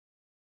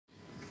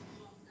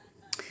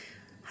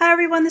Hi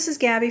everyone, this is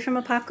Gabby from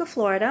Apopka,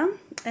 Florida,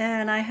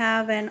 and I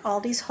have an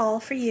Aldi's haul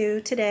for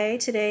you today.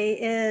 Today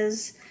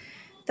is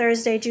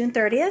Thursday, June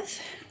 30th,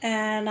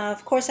 and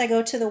of course I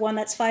go to the one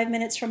that's 5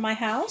 minutes from my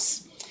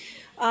house.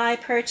 I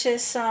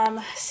purchased some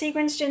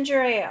Seagram's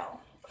Ginger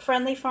Ale,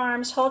 Friendly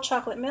Farms Whole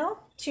Chocolate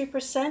Milk,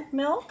 2%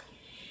 milk,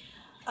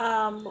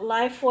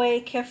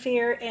 Lifeway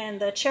Kefir in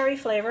the cherry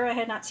flavor. I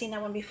had not seen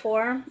that one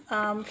before.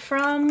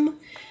 From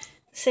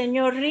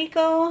Señor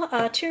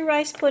Rico, 2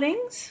 rice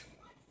puddings.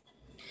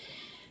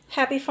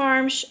 Happy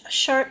Farms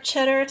sharp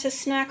cheddar to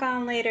snack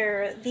on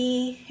later.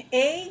 The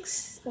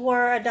eggs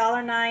were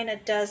 $1.09 a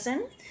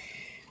dozen.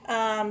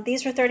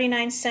 These were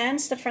 39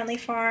 cents. The Friendly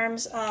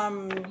Farms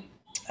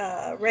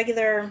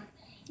regular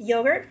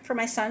yogurt for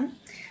my son.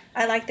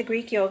 I like the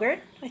Greek yogurt.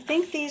 I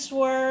think these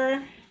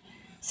were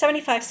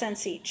 75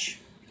 cents each.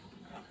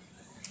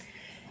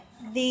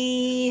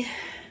 The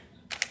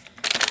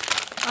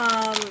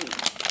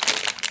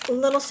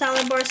little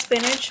salad bar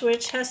spinach,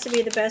 which has to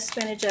be the best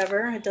spinach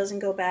ever. It doesn't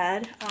go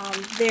bad.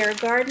 Their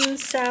garden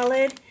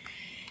salad,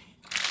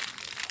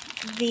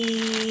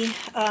 the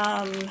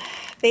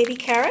baby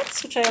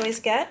carrots, which I always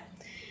get.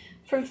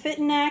 From Fit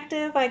and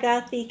Active, I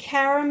got the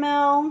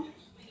caramel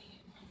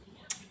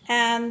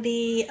and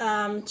the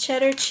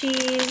cheddar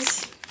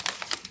cheese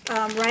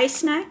rice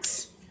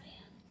snacks.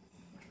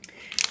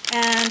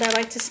 And I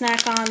like to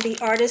snack on the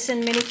Artisan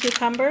mini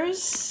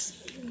cucumbers.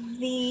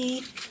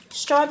 The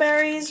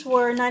strawberries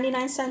were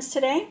 99 cents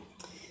today.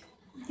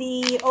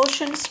 The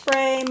Ocean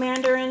Spray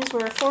mandarins were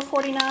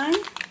 $4.49.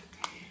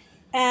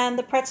 And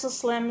the Pretzel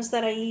Slims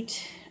that I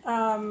eat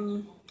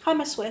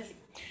hummus with.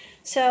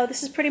 So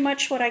this is pretty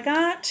much what I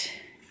got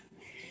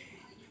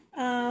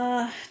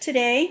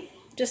today.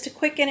 Just a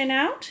quick in and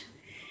out.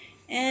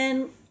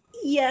 And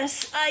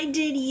yes, I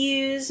did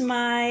use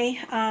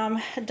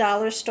my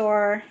Dollar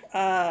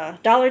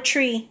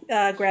Tree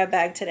grab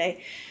bag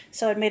today.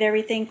 So it made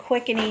everything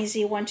quick and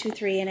easy, 1, 2,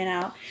 3, in and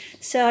out.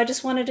 So I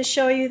just wanted to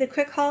show you the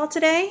quick haul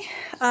today.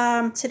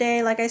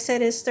 Today, like I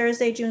said, is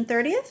Thursday, June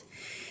 30th.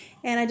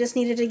 And I just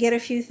needed to get a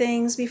few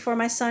things before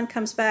my son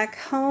comes back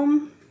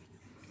home.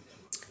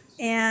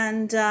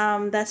 And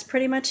that's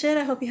pretty much it.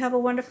 I hope you have a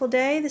wonderful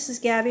day. This is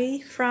Gabby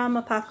from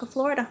Apopka,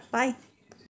 Florida. Bye.